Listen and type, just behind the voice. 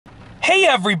Hey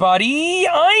everybody,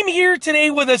 I'm here today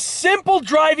with a simple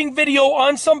driving video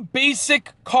on some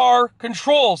basic car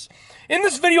controls. In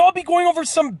this video, I'll be going over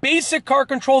some basic car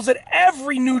controls that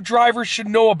every new driver should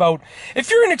know about. If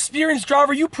you're an experienced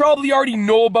driver, you probably already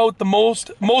know about most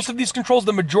of these controls,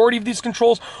 the majority of these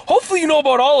controls. Hopefully you know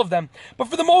about all of them. But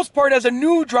for the most part, as a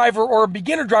new driver or a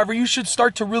beginner driver, you should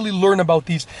start to really learn about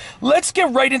these. Let's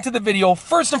get right into the video.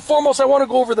 First and foremost, I want to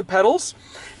go over the pedals.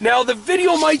 Now, the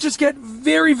video might just get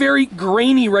very, very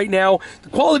grainy right now. The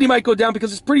quality might go down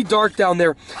because it's pretty dark down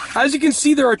there. As you can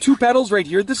see, there are two pedals right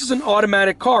here. This is an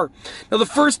automatic car. Now, the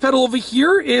first pedal over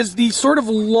here is the sort of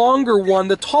longer one,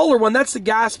 the taller one. That's the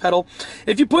gas pedal.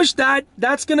 If you push that,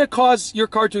 that's going to cause your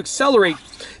car to accelerate.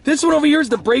 This one over here is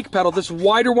the brake pedal. This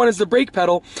wider one is the brake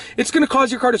pedal. It's going to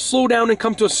cause your car to slow down and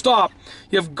come to a stop.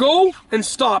 You have go and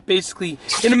stop, basically.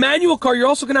 In a manual car, you're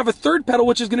also going to have a third pedal,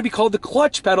 which is going to be called the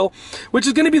clutch pedal, which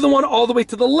is going to be the one all the way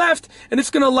to the left, and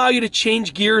it's going to allow you to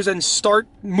change gears and start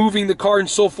moving the car and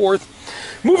so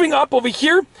forth. Moving up over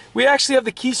here, we actually have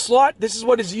the key slot. This is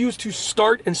what is used to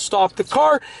start and stop the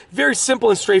car. Very simple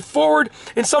and straightforward.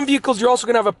 In some vehicles, you're also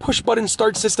going to have a push button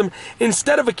start system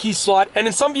instead of a key slot, and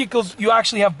in some vehicles, you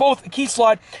actually have both a key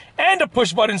slot and a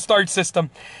push button start system.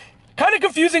 Kind of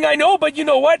confusing, I know, but you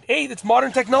know what? Hey, it's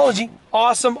modern technology.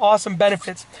 Awesome, awesome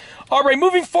benefits. All right,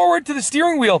 moving forward to the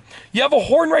steering wheel. You have a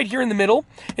horn right here in the middle.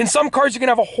 In some cars, you're going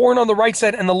to have a horn on the right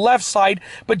side and the left side,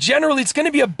 but generally, it's going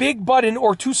to be a big button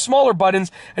or two smaller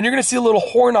buttons, and you're going to see a little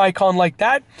horn icon like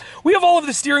that. We have all of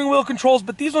the steering wheel controls,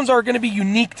 but these ones are going to be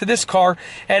unique to this car,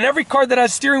 and every car that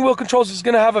has steering wheel controls is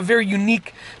going to have a very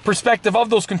unique perspective of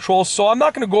those controls, so I'm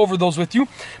not going to go over those with you.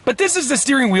 But this is the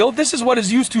steering wheel. This is what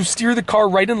is used to steer the car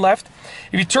right and left.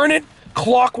 If you turn it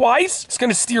clockwise, it's going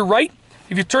to steer right.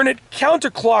 If you turn it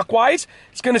counterclockwise,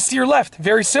 it's going to steer left.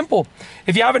 Very simple.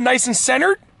 If you have it nice and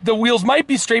centered, the wheels might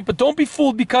be straight, but don't be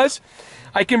fooled because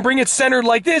I can bring it centered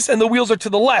like this and the wheels are to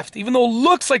the left. Even though it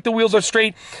looks like the wheels are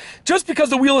straight, just because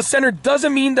the wheel is centered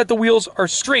doesn't mean that the wheels are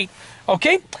straight.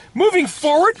 Okay? Moving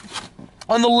forward,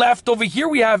 on the left over here,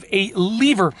 we have a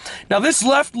lever. Now, this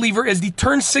left lever is the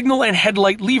turn signal and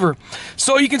headlight lever.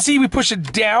 So you can see we push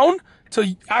it down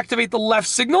to activate the left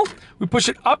signal. We push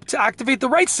it up to activate the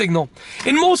right signal.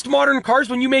 In most modern cars,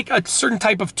 when you make a certain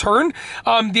type of turn,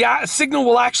 the signal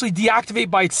will actually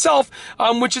deactivate by itself,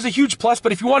 which is a huge plus.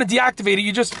 But if you want to deactivate it,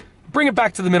 you just bring it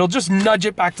back to the middle, just nudge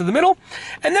it back to the middle.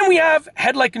 And then we have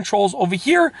headlight controls over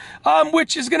here,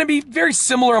 which is going to be very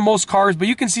similar on most cars, but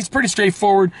you can see it's pretty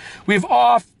straightforward. We have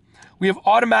off, we have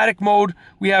automatic mode,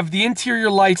 we have the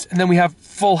interior lights, and then we have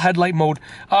full headlight mode.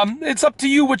 It's up to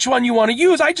you which one you want to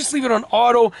use. I just leave it on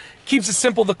auto, keeps it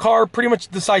simple. The car pretty much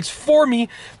decides for me,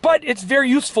 but it's very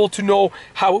useful to know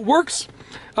how it works.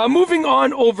 Moving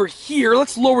on over here,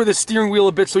 let's lower the steering wheel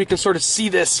a bit so you can sort of see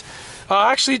this.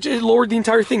 Actually, it lowered the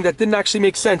entire thing. That didn't actually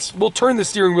make sense. We'll turn the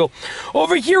steering wheel.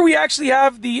 Over here, we actually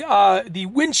have the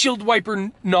windshield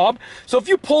wiper knob. So if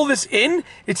you pull this in,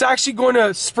 it's actually going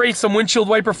to spray some windshield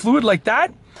wiper fluid like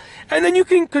that. And then you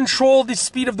can control the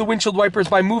speed of the windshield wipers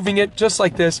by moving it just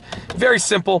like this. Very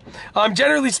simple.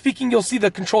 Generally speaking, you'll see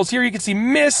the controls here. You can see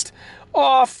mist,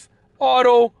 off,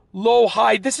 auto, low,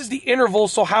 high. This is the interval,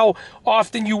 so how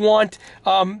often you want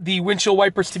the windshield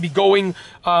wipers to be going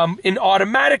in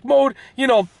automatic mode. You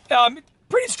know,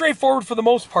 pretty straightforward for the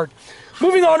most part.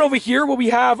 Moving on over here, what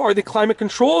we have are the climate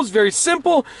controls. Very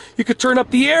simple. You could turn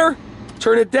up the air,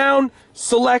 turn it down,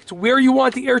 select where you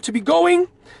want the air to be going,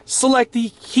 select the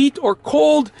heat or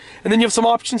cold, and then you have some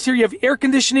options here. You have air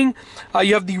conditioning,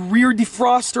 you have the rear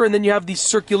defroster, and then you have the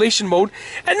circulation mode.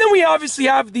 And then we obviously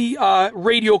have the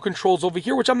radio controls over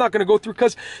here, which I'm not going to go through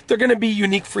because they're going to be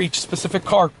unique for each specific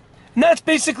car. And that's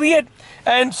basically it.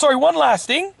 And sorry, one last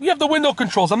thing. We have the window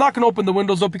controls. I'm not going to open the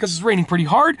windows though because it's raining pretty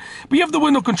hard. But you have the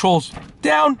window controls.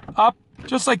 Down, up,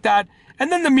 just like that.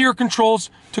 And then the mirror controls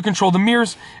to control the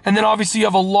mirrors. And then obviously you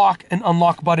have a lock and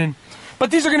unlock button.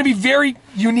 But these are going to be very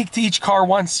unique to each car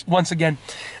once again.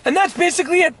 And that's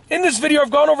basically it. In this video,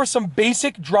 I've gone over some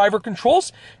basic driver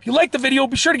controls. If you like the video,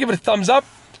 be sure to give it a thumbs up.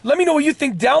 Let me know what you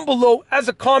think down below as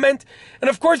a comment. And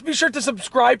of course, be sure to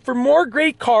subscribe for more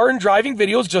great car and driving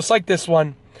videos just like this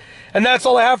one. And that's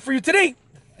all I have for you today.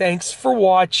 Thanks for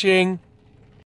watching.